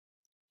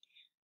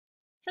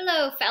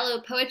Hello,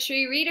 fellow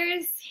poetry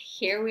readers.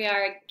 Here we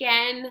are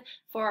again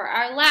for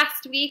our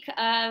last week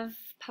of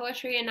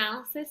poetry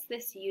analysis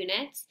this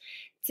unit.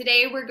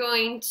 Today we're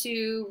going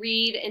to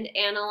read and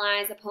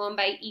analyze a poem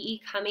by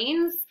E.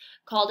 Cummings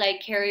called I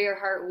Carry Your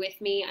Heart With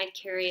Me, I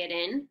Carry It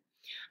In.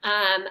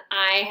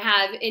 I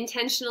have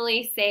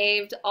intentionally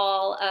saved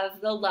all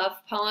of the love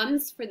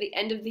poems for the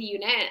end of the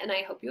unit, and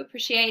I hope you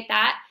appreciate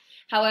that.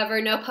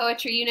 However, no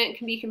poetry unit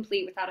can be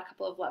complete without a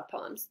couple of love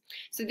poems.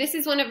 So this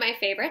is one of my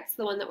favorites,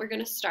 the one that we're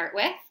going to start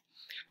with.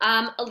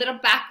 A little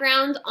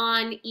background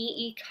on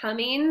E.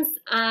 Cummings.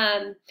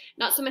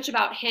 Not so much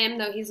about him,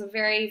 though he's a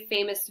very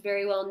famous,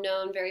 very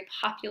well-known, very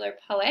popular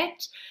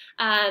poet.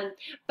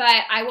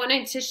 But I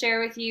wanted to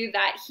share with you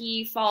that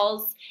he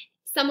falls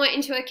somewhat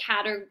into a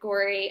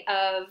category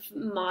of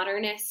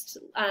modernist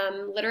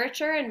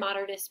literature and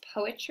modernist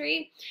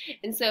poetry.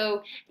 And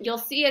so you'll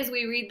see as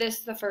we read this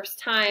the first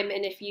time,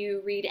 and if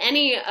you read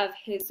any of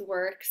his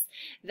works,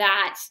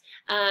 that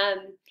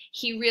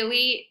he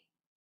really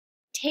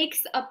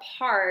takes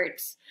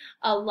apart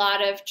a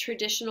lot of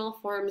traditional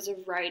forms of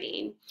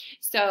writing.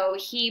 So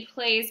he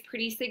plays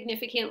pretty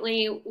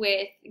significantly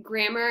with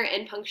grammar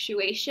and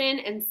punctuation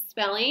and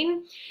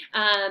spelling.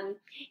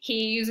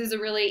 He uses a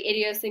really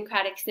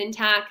idiosyncratic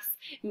syntax,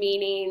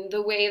 meaning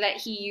the way that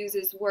he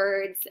uses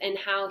words and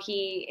how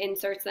he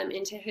inserts them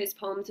into his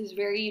poems is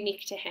very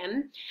unique to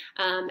him.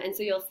 And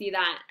so you'll see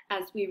that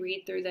as we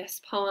read through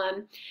this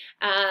poem.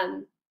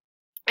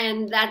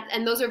 And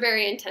those are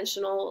very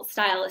intentional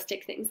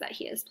stylistic things that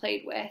he has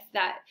played with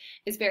that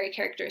is very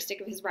characteristic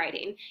of his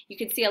writing. You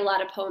could see a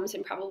lot of poems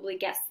and probably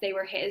guess they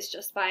were his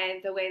just by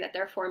the way that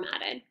they're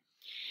formatted.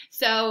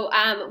 So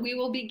we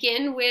will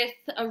begin with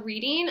a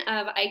reading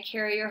of I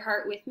Carry Your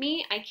Heart With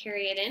Me, I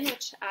Carry It In,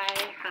 which I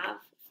have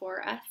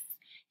for us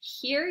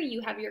here.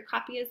 You have your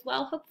copy as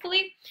well,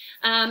 hopefully.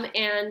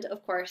 And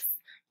of course,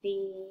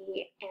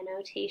 the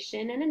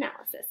annotation and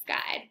analysis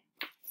guide.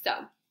 So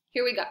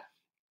here we go.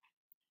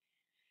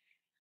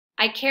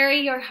 I carry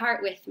your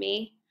heart with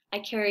me, I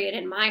carry it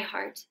in my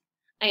heart.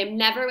 I am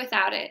never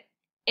without it.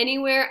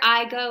 Anywhere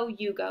I go,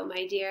 you go,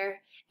 my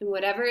dear, and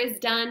whatever is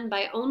done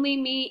by only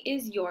me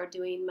is your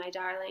doing, my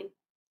darling.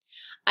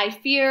 I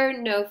fear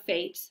no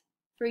fate,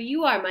 for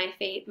you are my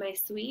fate, my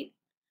sweet.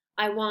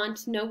 I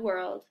want no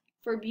world,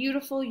 for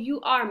beautiful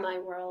you are my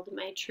world,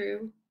 my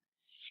true.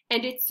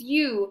 And it's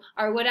you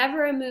are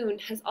whatever a moon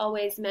has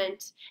always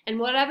meant, and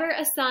whatever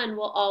a sun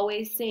will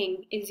always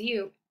sing is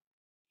you.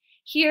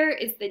 Here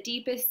is the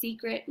deepest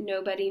secret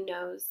nobody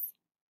knows.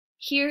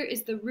 Here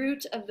is the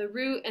root of the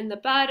root and the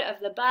bud of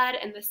the bud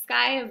and the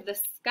sky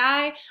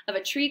of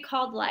a tree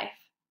called life,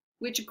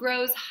 which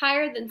grows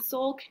higher than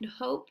soul can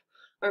hope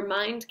or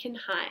mind can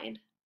hide.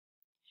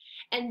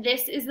 And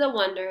this is the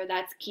wonder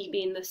that's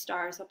keeping the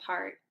stars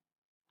apart.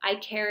 I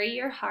carry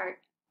your heart,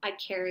 I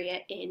carry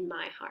it in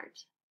my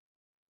heart.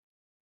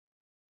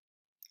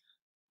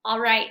 All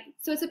right,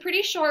 so it's a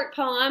pretty short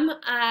poem,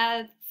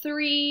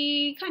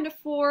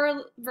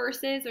 four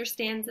verses or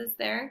stanzas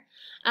there.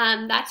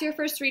 That's your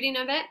first reading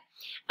of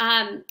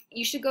it.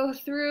 You should go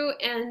through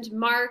and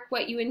mark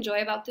what you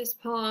enjoy about this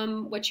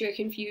poem, what you're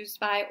confused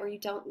by or you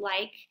don't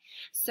like.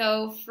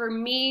 So for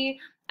me,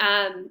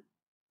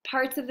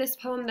 parts of this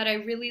poem that I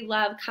really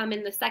love come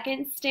in the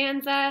second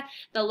stanza,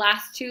 the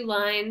last two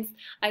lines.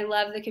 I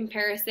love the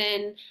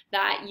comparison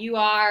that you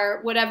are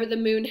whatever the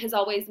moon has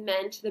always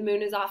meant. The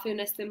moon is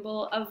often a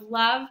symbol of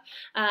love.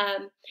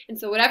 And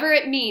so whatever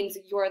it means,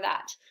 you're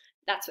that.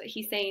 That's what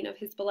he's saying of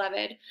his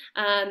beloved.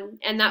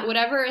 And that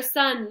whatever a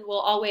sun will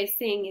always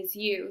sing is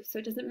you. So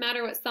it doesn't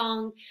matter what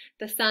song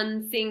the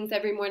sun sings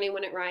every morning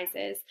when it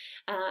rises.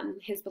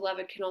 His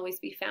beloved can always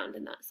be found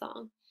in that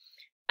song.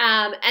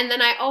 And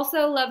then I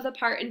also love the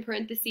part in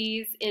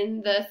parentheses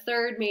in the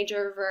third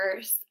major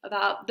verse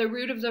about the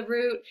root of the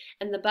root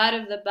and the bud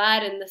of the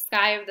bud and the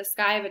sky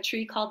of a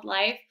tree called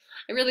life.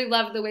 I really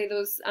love the way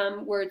those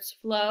words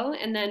flow.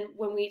 And then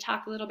when we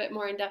talk a little bit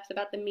more in depth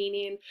about the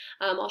meaning,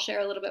 I'll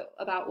share a little bit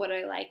about what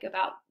I like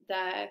about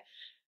the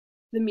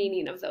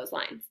meaning of those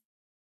lines.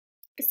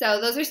 So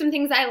those are some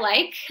things I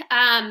like.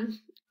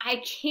 I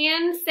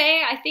can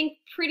say, I think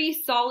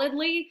pretty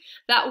solidly,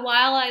 that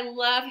while I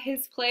love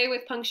his play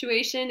with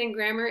punctuation and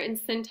grammar and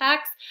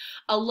syntax,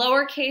 a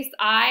lowercase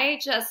I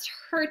just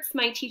hurts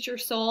my teacher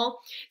soul.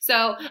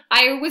 So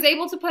I was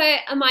able to put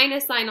a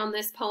minus sign on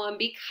this poem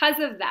because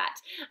of that.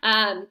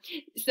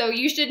 So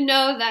you should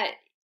know that,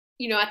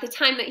 you know, at the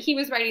time that he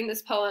was writing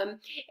this poem,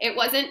 it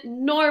wasn't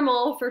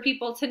normal for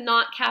people to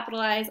not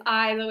capitalize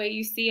I the way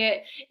you see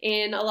it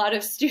in a lot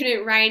of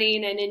student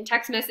writing and in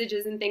text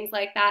messages and things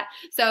like that.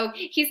 So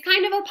he's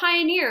kind of a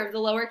pioneer of the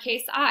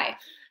lowercase I,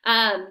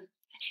 and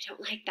I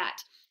don't like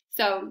that.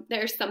 So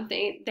there's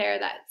something there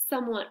that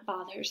somewhat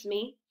bothers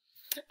me.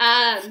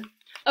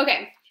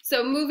 Okay,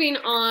 so moving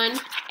on,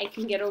 I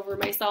can get over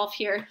myself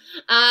here.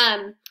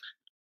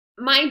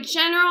 my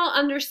general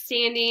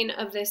understanding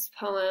of this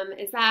poem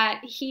is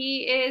that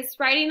he is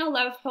writing a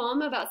love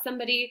poem about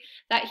somebody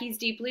that he's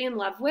deeply in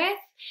love with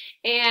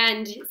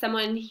and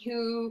someone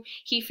who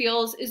he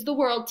feels is the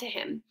world to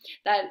him.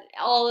 That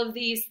all of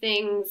these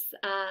things,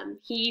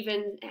 he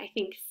even, I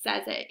think,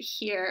 says it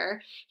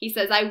here. He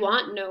says, I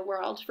want no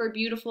world, for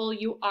beautiful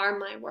you are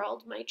my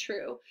world, my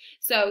true.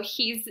 So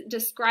he's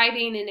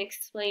describing and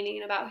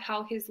explaining about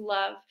how his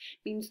love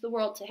means the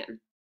world to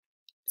him.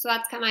 So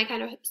that's my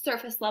kind of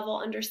surface level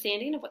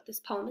understanding of what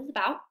this poem is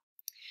about.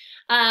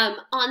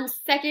 On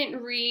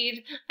second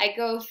read, I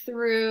go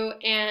through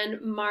and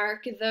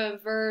mark the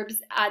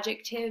verbs,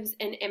 adjectives,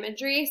 and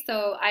imagery.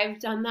 So I've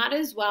done that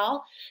as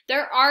well.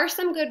 There are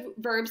some good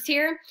verbs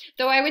here,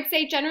 though I would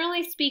say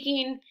generally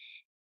speaking,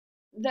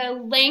 the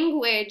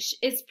language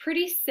is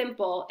pretty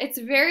simple. It's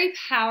very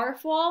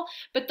powerful,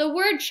 but the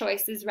word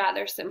choice is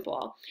rather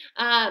simple.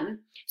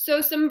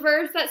 So some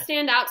verbs that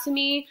stand out to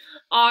me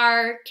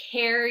are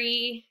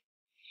carry,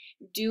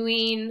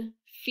 doing,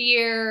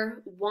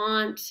 fear,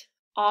 want,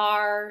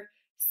 are,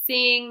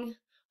 sing,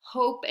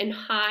 hope, and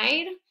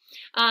hide.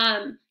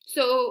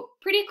 So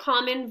pretty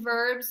common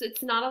verbs.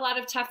 It's not a lot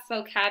of tough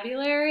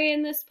vocabulary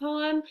in this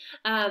poem.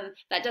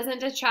 That doesn't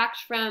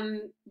detract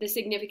from the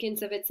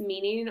significance of its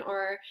meaning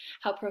or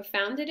how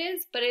profound it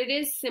is, but it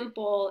is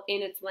simple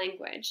in its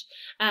language.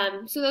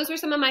 So those were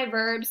some of my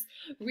verbs.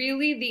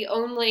 Really the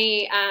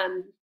only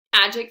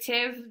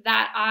adjective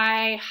that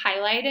I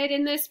highlighted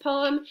in this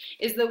poem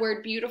is the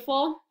word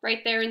beautiful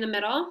right there in the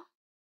middle.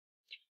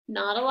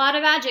 Not a lot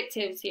of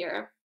adjectives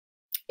here.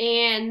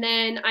 And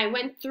then I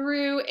went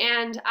through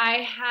and I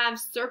have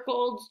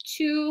circled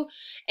 2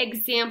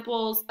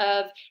 examples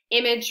of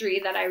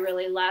imagery that I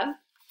really love.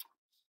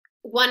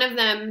 One of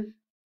them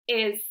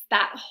is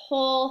that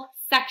whole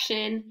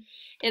section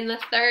in the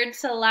third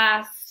to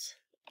last,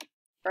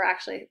 or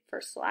actually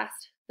first to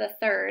last, the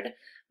third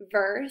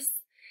verse.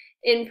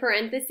 In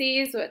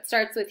parentheses, so it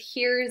starts with,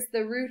 here's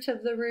the root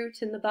of the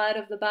root and the bud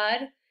of the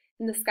bud,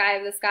 in the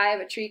sky of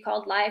a tree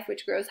called life,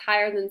 which grows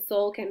higher than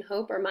soul can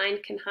hope or mind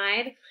can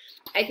hide.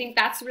 I think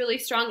that's really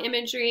strong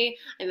imagery.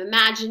 I'm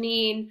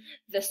imagining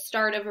the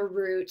start of a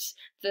root,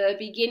 the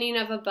beginning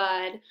of a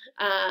bud,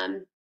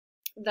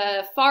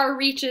 the far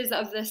reaches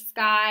of the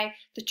sky,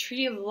 the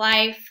tree of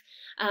life,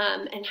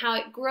 and how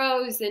it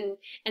grows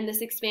and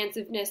this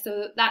expansiveness.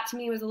 So that to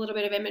me was a little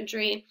bit of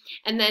imagery.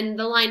 And then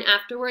the line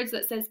afterwards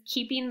that says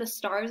keeping the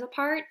stars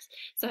apart.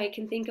 So I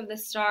can think of the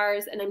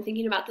stars and I'm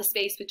thinking about the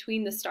space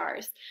between the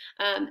stars.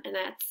 And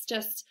that's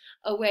just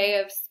a way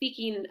of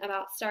speaking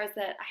about stars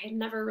that I had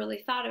never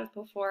really thought of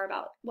before,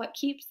 about what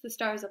keeps the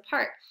stars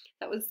apart.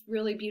 That was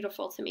really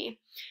beautiful to me.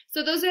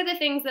 So those are the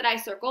things that I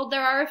circled.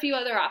 There are a few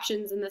other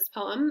options in this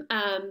poem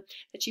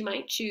that you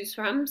might choose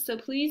from, so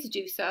please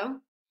do so.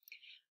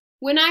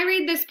 When I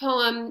read this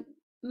poem,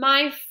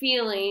 my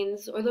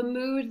feelings or the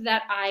mood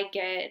that I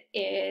get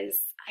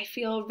is I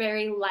feel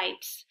very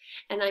light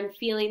and I'm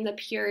feeling the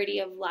purity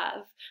of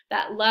love.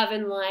 That love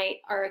and light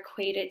are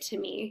equated to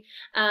me.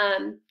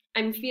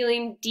 I'm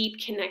feeling deep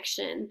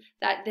connection,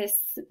 that this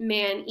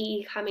man,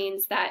 E.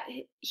 Cummings, that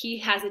he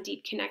has a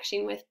deep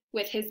connection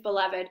with his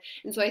beloved.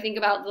 And so I think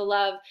about the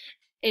love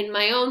in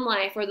my own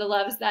life or the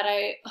loves that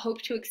I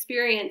hope to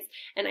experience.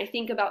 And I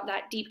think about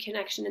that deep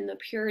connection and the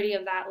purity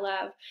of that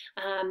love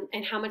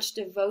and how much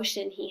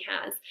devotion he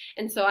has.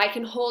 And so I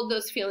can hold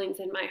those feelings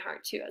in my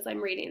heart too as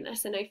I'm reading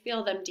this, and I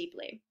feel them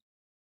deeply.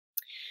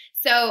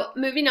 So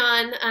moving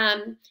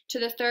on to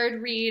the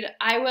third read,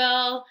 I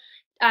will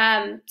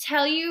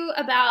tell you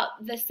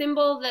about the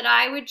symbol that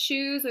I would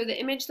choose or the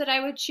image that I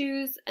would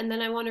choose, and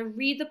then I want to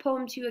read the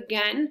poem to you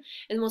again,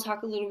 and we'll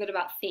talk a little bit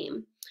about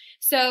theme.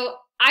 So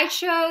I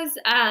chose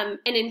an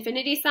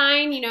infinity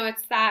sign. You know,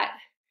 it's that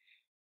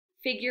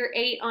figure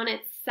 8 on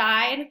its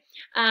side,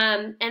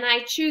 and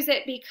I choose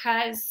it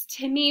because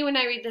to me when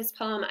I read this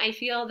poem I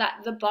feel that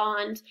the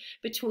bond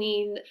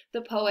between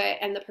the poet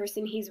and the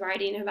person he's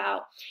writing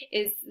about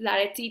is that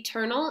it's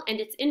eternal and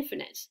it's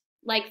infinite,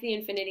 like the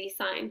infinity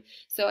sign.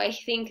 So I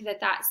think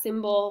that that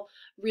symbol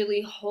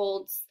really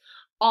holds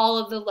all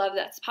of the love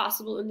that's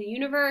possible in the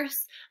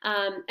universe,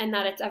 and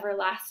that it's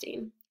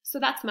everlasting. So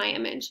that's my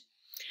image.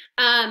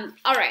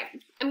 All right,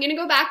 I'm going to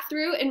go back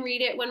through and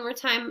read it one more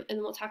time, and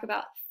then we'll talk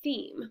about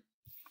theme.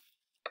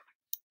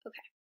 Okay.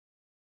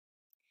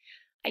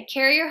 I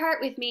carry your heart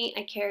with me,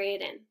 I carry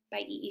it in, by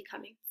E.E.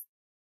 Cummings.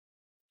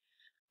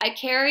 I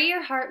carry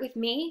your heart with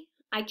me,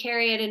 I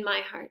carry it in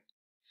my heart.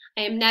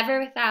 I am never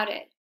without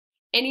it.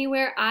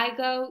 Anywhere I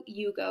go,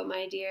 you go,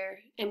 my dear,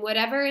 and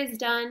whatever is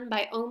done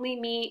by only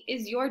me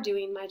is your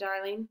doing, my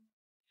darling.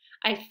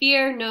 I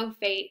fear no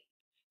fate,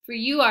 for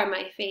you are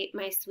my fate,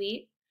 my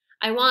sweet.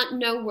 I want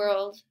no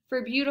world,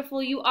 for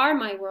beautiful you are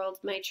my world,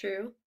 my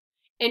true.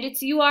 And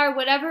it's you are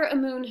whatever a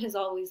moon has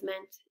always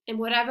meant, and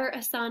whatever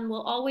a sun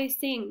will always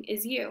sing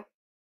is you.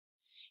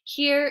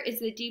 Here is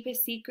the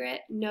deepest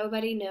secret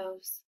nobody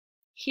knows.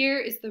 Here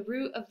is the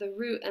root of the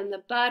root and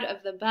the bud of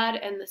the bud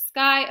and the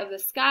sky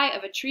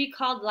of a tree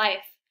called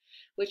life,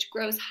 which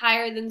grows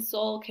higher than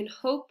soul can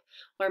hope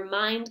or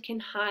mind can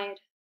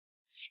hide.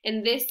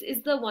 and this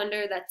is the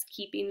wonder that's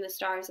keeping the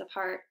stars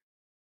apart.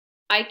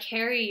 I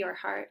carry your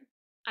heart.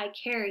 I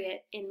carry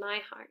it in my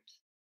heart.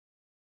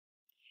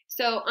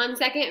 So on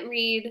second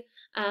read,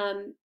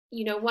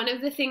 one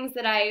of the things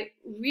that I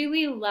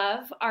really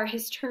love are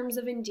his terms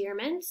of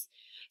endearment.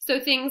 So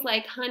things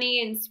like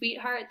honey and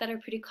sweetheart that are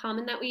pretty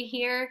common that we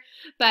hear,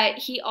 but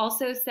he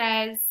also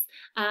says,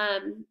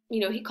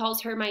 he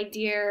calls her my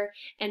dear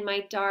and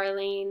my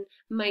darling,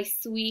 my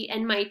sweet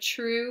and my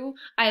true.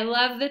 I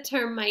love the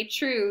term my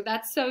true.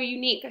 That's so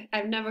unique.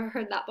 I've never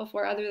heard that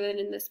before other than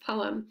in this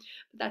poem,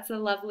 but that's a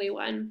lovely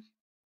one.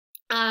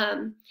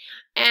 And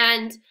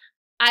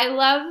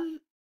I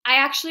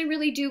actually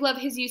really do love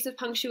his use of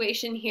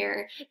punctuation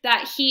here,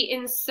 that he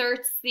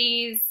inserts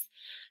these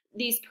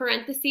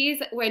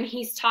parentheses when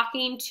he's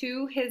talking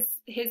to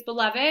his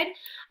beloved.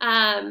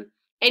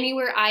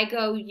 Anywhere I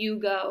go, you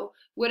go.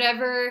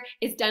 Whatever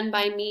is done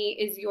by me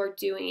is your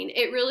doing.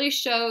 It really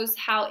shows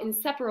how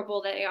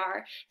inseparable they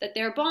are, that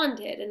they're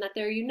bonded and that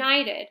they're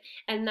united,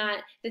 and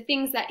that the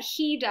things that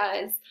he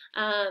does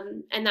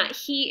and that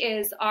he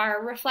is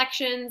are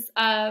reflections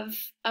of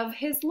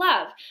his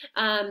love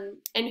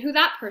and who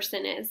that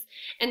person is.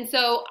 And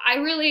so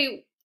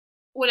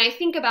when I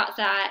think about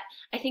that,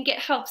 I think it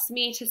helps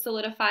me to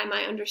solidify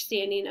my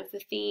understanding of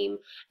the theme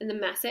and the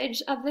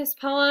message of this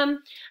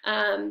poem.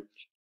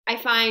 I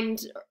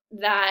find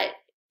that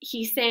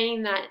he's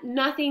saying that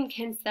nothing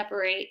can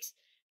separate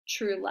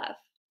true love,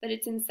 that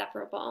it's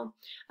inseparable.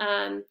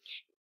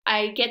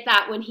 I get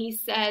that when he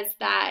says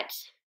that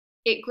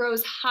it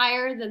grows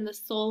higher than the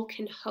soul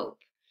can hope.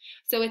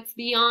 So it's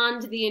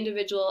beyond the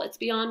individual, it's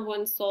beyond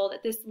one's soul,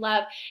 that this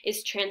love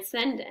is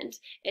transcendent.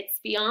 It's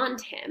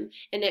beyond him,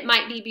 and it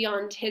might be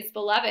beyond his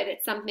beloved.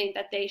 It's something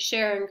that they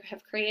share and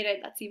have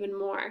created that's even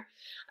more.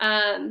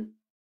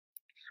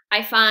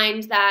 I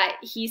find that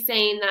he's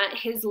saying that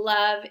his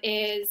love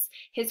is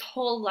his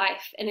whole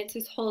life and it's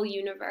his whole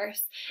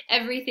universe.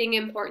 Everything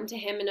important to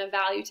him and of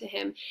value to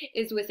him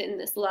is within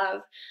this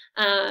love.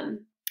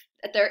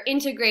 That they're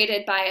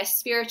integrated by a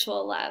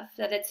spiritual love,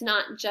 that it's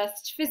not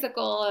just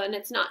physical and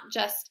it's not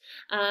just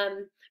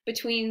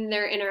between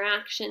their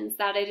interactions,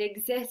 that it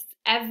exists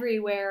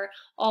everywhere,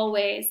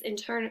 always,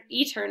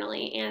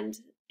 eternally, and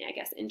I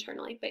guess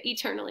internally, but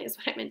eternally is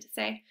what I meant to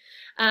say.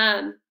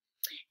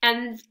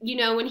 And,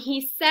 when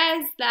he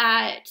says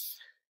that,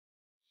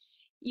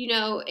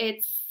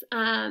 it's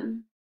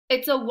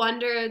a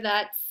wonder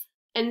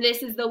and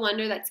this is the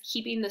wonder that's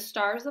keeping the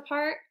stars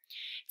apart.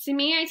 To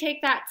me, I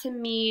take that to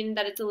mean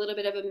that it's a little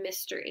bit of a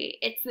mystery.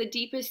 It's the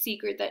deepest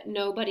secret that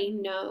nobody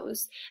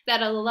knows,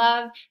 that a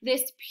love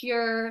this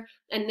pure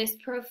and this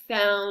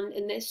profound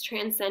and this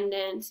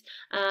transcendent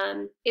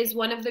is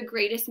one of the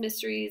greatest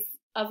mysteries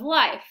of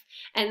life,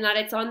 and that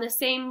it's on the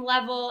same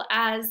level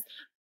as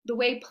the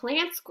way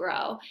plants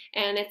grow,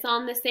 and it's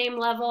on the same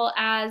level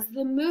as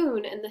the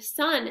moon and the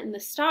sun and the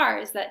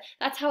stars,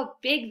 that's how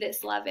big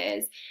this love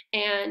is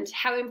and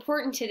how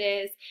important it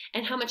is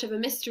and how much of a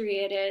mystery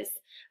it is.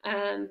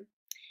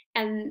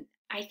 And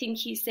I think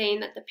he's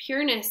saying that the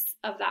pureness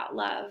of that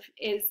love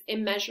is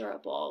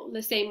immeasurable,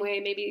 the same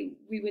way maybe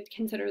we would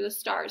consider the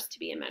stars to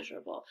be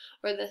immeasurable,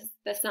 or the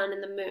sun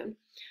and the moon.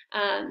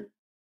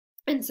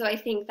 And so I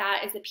think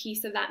that is a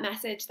piece of that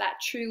message,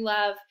 that true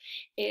love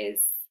is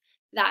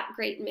that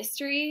great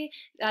mystery,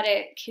 that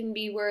it can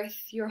be worth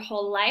your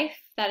whole life,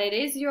 that it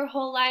is your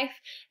whole life,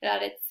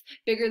 that it's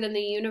bigger than the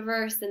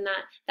universe, and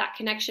that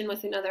connection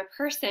with another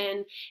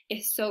person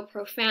is so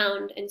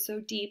profound and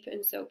so deep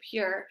and so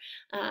pure,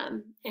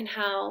 and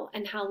how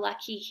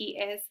lucky he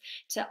is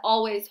to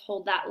always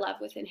hold that love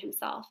within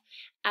himself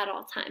at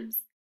all times.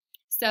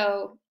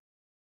 So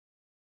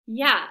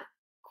yeah,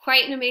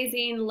 quite an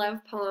amazing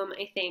love poem,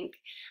 I think.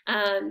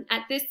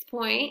 At this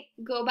point,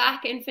 go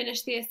back and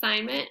finish the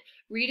assignment.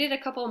 Read it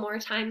a couple more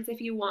times if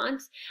you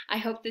want. I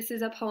hope this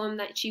is a poem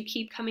that you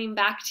keep coming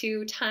back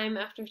to time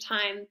after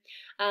time,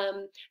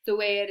 the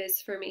way it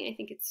is for me. I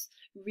think it's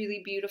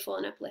really beautiful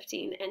and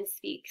uplifting and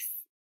speaks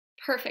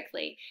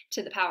perfectly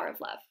to the power of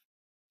love.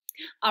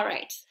 All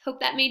right, hope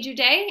that made your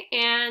day,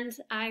 and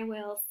I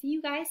will see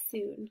you guys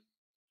soon.